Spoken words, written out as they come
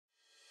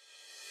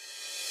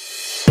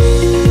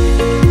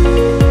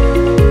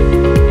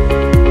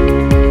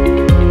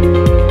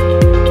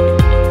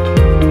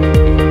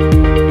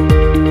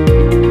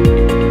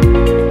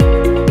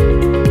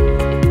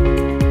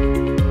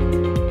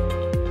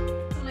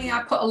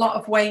personally, I put a lot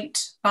of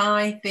weight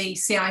by the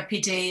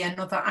CIPD and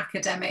other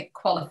academic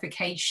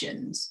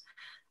qualifications.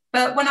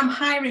 But when I'm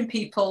hiring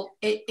people,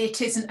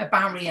 it isn't a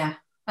barrier.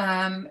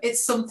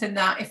 It's something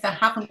that if they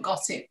haven't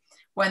got it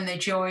when they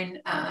join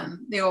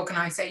the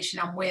organisation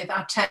I'm with,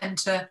 I tend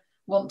to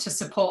want to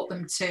support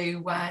them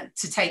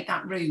to take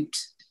that route.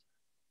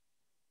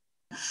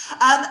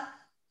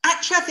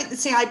 Actually, I think the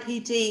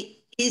CIPD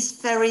is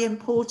very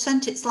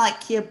important. It's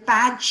like your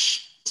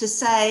badge to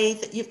say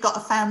that you've got a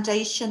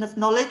foundation of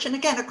knowledge. And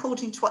again,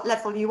 according to what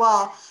level you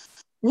are.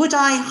 Would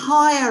I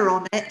hire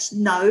on it?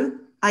 No.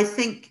 I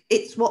think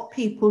it's what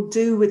people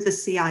do with the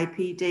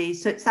CIPD.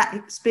 So it's that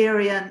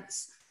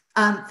experience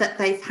that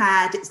they've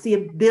had. It's the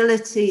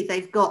ability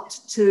they've got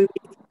to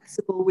be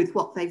flexible with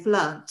what they've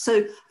learned.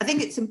 So I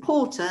think it's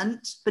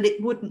important, but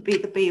it wouldn't be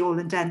the be all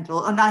and end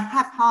all. And I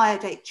have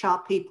hired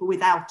HR people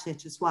without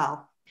it as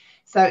well.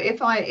 So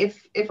if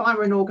I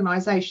were an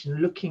organisation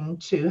looking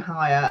to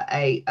hire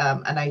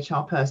an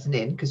HR person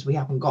in, because we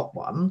haven't got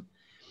one,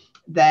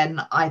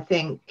 then I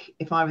think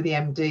if I were the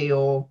MD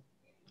or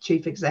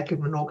chief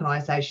executive of an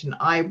organisation,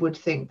 I would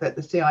think that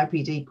the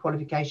CIPD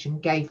qualification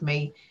gave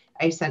me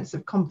a sense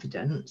of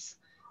confidence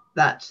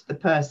that the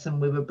person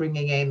we were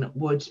bringing in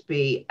would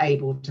be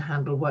able to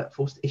handle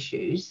workforce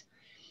issues,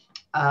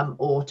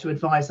 or to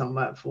advise on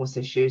workforce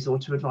issues, or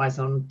to advise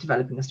on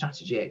developing a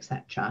strategy,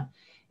 etc.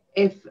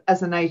 If,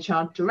 as an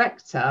HR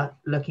director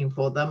looking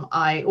for them,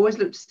 I always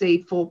look to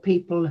see for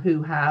people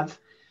who have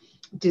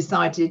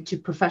decided to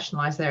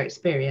professionalise their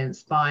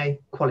experience by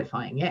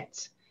qualifying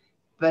it,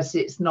 but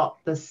it's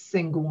not the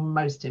single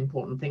most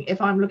important thing.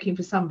 If I'm looking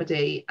for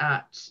somebody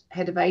at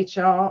head of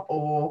HR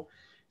or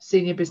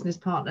senior business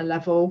partner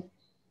level,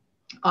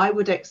 I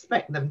would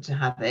expect them to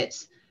have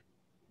it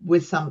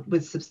with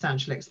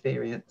substantial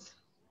experience.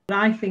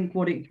 I think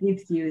what it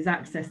gives you is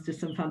access to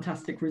some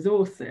fantastic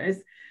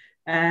resources,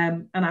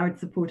 and I would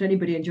support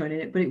anybody in joining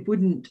it, but it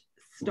wouldn't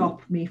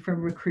stop me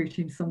from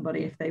recruiting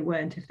somebody if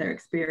their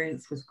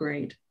experience was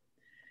great.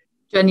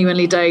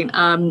 Genuinely don't.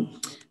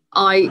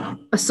 I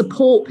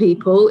support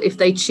people if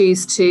they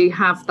choose to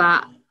have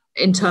that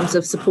in terms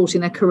of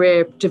supporting their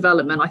career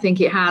development. I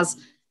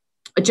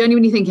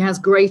genuinely think it has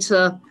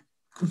greater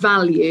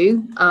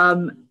value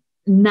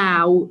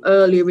now,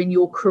 earlier in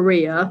your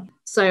career.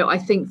 So I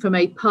think from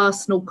a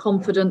personal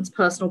confidence,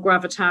 personal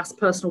gravitas,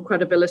 personal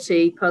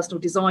credibility, personal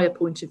desire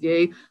point of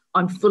view,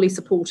 I'm fully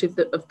supportive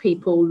of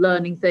people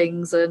learning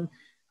things and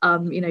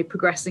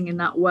progressing in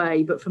that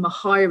way. But from a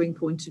hiring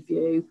point of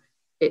view,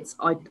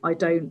 I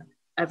don't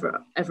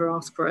ever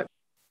ask for it.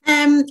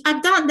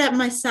 I've done that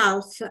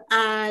myself,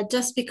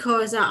 just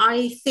because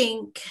I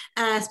think,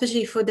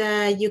 especially for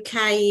the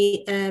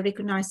UK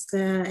recognised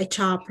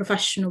HR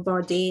professional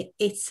body,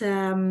 it's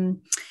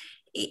an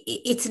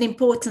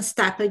important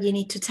step that you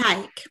need to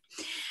take.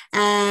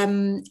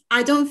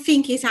 I don't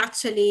think it's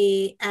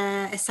actually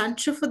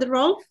essential for the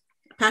role,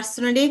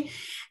 personally.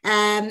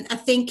 I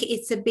think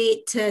it's a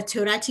bit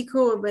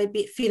theoretical, a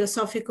bit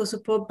philosophical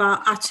support,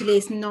 but actually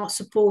it's not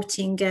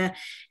supporting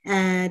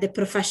the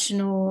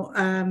professional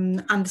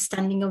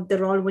understanding of the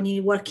role when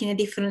you work in a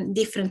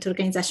different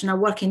organisation. I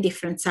work in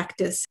different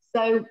sectors.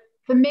 So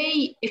for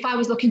me, if I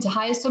was looking to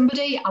hire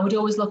somebody, I would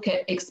always look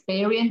at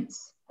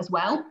experience as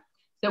well.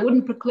 So it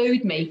wouldn't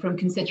preclude me from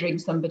considering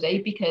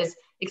somebody, because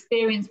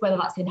experience, whether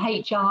that's in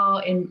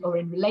HR or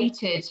in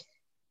related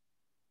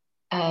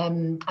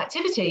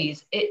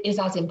activities, it is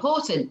as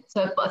important.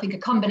 So I think a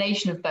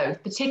combination of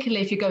both,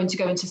 particularly if you're going to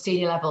go into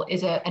senior level,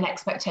 is an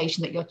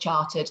expectation that you're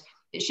chartered.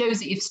 It shows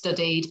that you've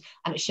studied,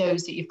 and it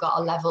shows that you've got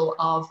a level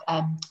of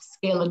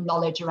skill and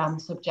knowledge around the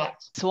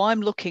subject. So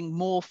I'm looking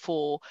more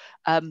for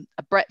a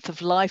breadth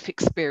of life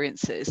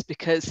experiences,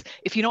 because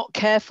if you're not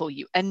careful,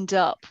 you end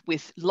up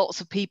with lots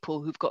of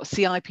people who've got a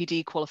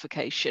CIPD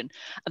qualification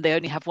and they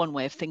only have one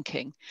way of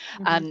thinking.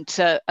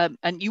 Mm-hmm.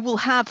 And you will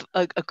have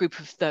a group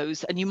of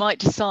those, and you might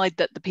decide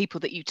that the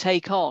people that you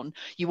take on,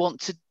 you want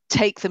to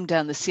take them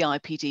down the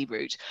CIPD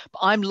route. But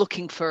I'm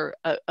looking for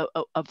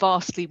a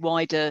vastly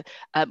wider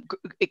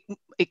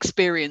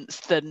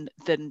experience than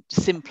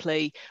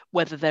simply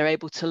whether they're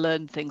able to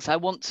learn things. I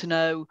want to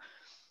know,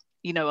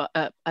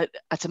 at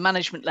a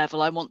management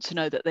level, I want to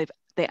know that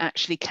they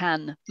actually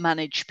can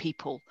manage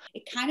people.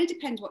 It kind of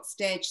depends what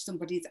stage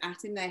somebody's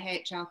at in their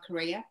HR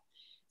career.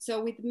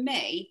 So with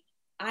me,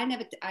 I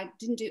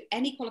didn't do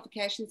any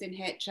qualifications in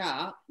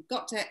HR,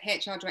 got to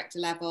HR director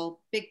level,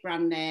 big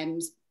brand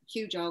names,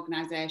 huge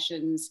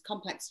organisations,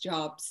 complex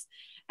jobs,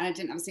 and I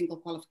didn't have a single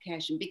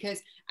qualification, because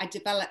I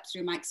developed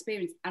through my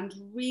experience and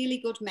really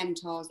good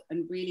mentors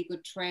and really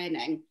good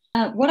training.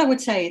 What I would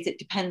say is it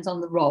depends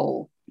on the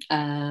role.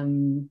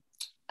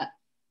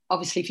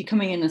 Obviously, if you're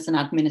coming in as an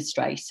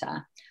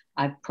administrator,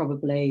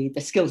 the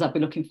skills I'd be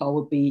looking for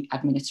would be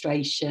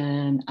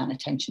administration and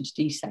attention to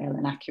detail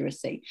and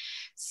accuracy.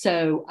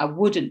 So I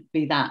wouldn't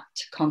be that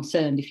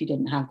concerned if you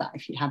didn't have that,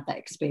 if you had that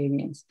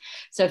experience.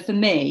 So for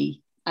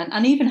me,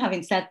 and even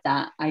having said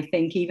that, I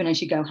think even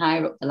as you go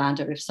higher up the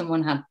ladder, if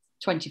someone had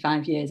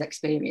 25 years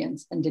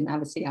experience and didn't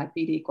have a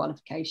CIPD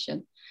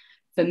qualification,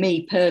 for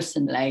me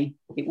personally,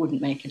 it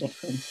wouldn't make a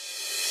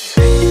difference.